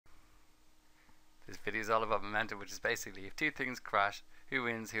video is all about momentum, which is basically if two things crash, who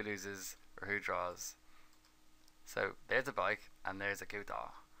wins, who loses, or who draws. So there's a bike and there's a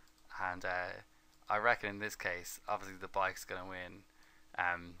Gouda, and I reckon in this case, obviously the bike's gonna win,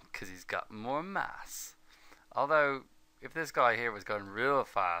 because he's got more mass. Although if this guy here was going real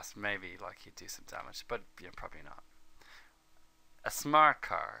fast, maybe like he'd do some damage, but probably not. A smart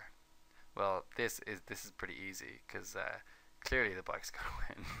car. Well, this is pretty easy because clearly the bike's gonna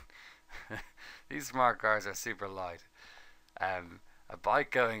win. These smart cars are super light. A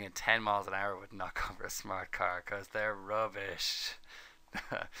bike going at 10 miles an hour would knock over a smart car because they're rubbish.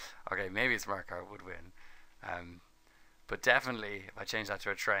 Okay, maybe a smart car would win, but definitely if I change that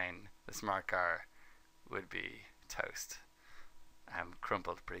to a train, the smart car would be toast,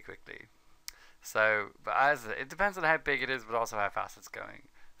 crumpled pretty quickly. So, but it depends on how big it is, but also how fast it's going.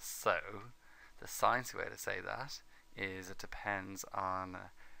 So, the sciencey way to say that is it depends on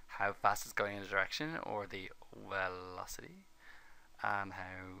how fast it's going in a direction, or the velocity, and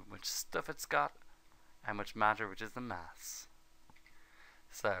how much stuff it's got, how much matter, which is the mass.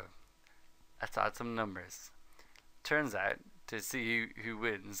 So, let's add some numbers. Turns out, to see who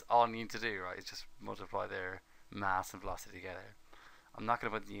wins, all I need to do, right, is just multiply their mass and velocity together. I'm not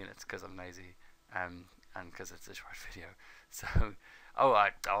going to put the units because I'm lazy, and because it's a short video. So, I'll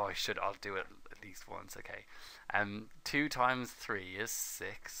do it at least once. Okay, 2 times 3 is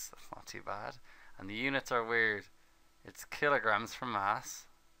 6. That's not too bad. And the units are weird. It's kilograms for mass.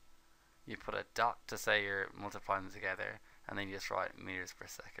 You put a dot to say you're multiplying them together, and then you just write meters per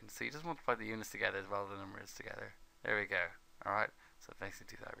second. So you just multiply the units together as well as the numbers together. There we go. Alright, so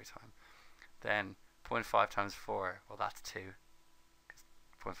basically do that every time. Then 0.5 times 4, well that's 2,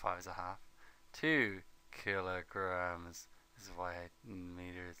 because 0.5 is a half. 2 kilograms. This is why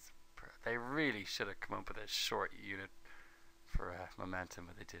meters per. They really should have come up with a short unit for momentum,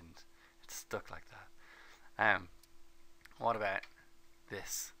 but they didn't. It's stuck like that. What about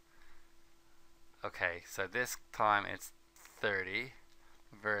this? Okay, so this time it's 30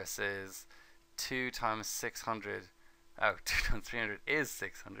 versus 2 times 600. Oh, 2 times 300 is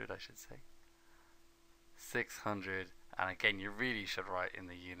 600, I should say. 600, and again, you really should write in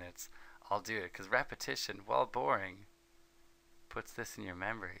the units. I'll do it because repetition, while boring, puts this in your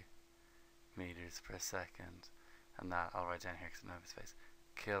memory. Meters per second, and that I'll write down here because I don't have space.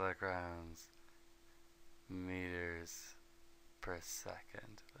 Kilograms, meters per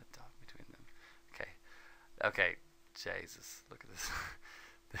second. Put a dot between them. Okay, Jesus, look at this.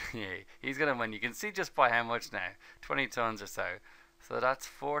 Yeah, he's gonna win. You can see just by how much now. 20 tons or so. So that's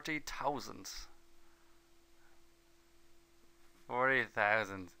 40,000.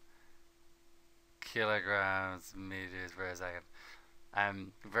 40,000 kilograms meters per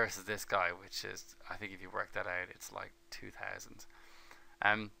second. Versus this guy, which is, I think if you work that out, it's like 2,000.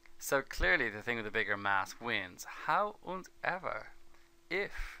 So clearly the thing with the bigger mass wins. However,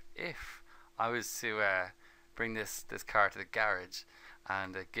 if I was to bring this car to the garage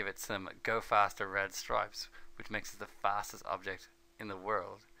and give it some go faster red stripes, which makes it the fastest object in the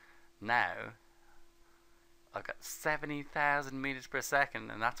world, now I've got 70,000 meters per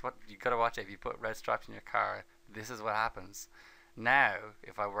second, and that's what you gotta watch. If you put red stripes in your car, this is what happens. Now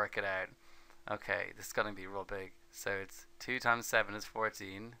if I work it out, okay, this is gonna be real big. So it's 2 times 7 is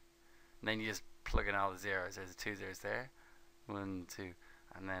 14, and then you just plug in all the zeros. There's 2 zeros there, 1, 2,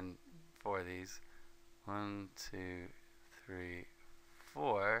 and then 4 of these. 1, 2, 3,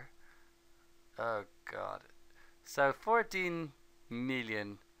 4. Oh god. So 14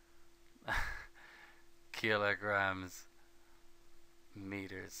 million kilograms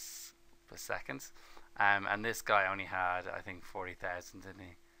meters per second. And this guy only had, I think, 40,000, didn't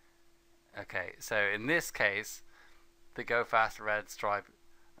he? Okay, so in this case, the Go Faster Red Stripe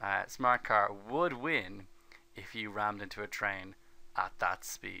smart car would win if you rammed into a train at that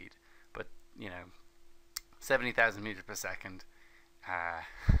speed. But, 70,000 meters per second.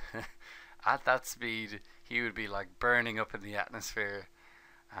 At that speed, he would be like burning up in the atmosphere,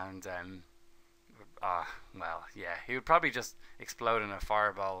 and well, yeah, he would probably just explode in a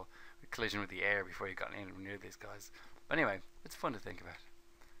fireball collision with the air before he got anywhere near these guys. But anyway, it's fun to think about.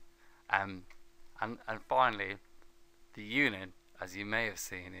 And finally, the unit, as you may have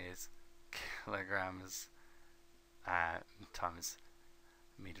seen, is kilograms times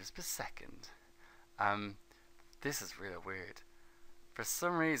meters per second. This is real weird. For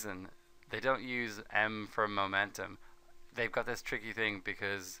some reason, they don't use m for momentum. They've got this tricky thing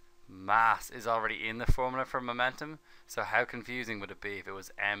because mass is already in the formula for momentum. So how confusing would it be if it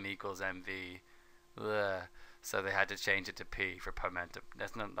was m equals mv? Ugh. So they had to change it to p for momentum.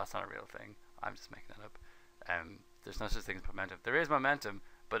 That's not a real thing. I'm just making that up. There's no such thing as momentum. There is momentum,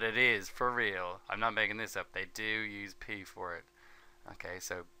 but it is for real. I'm not making this up. They do use P for it. Okay,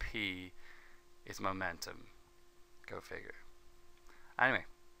 so P is momentum. Go figure. Anyway,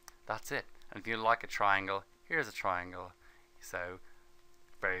 that's it. And if you like a triangle, here's a triangle. So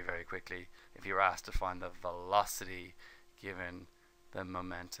very, very quickly, if you were asked to find the velocity given the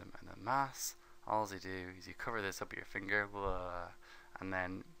momentum and the mass, all you do is you cover this up with your finger, and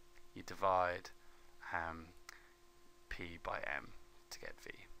then you divide P by M to get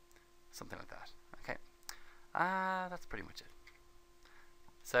V. Something like that. Okay. That's pretty much it.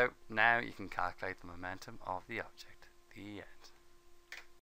 So now you can calculate the momentum of the object. The end.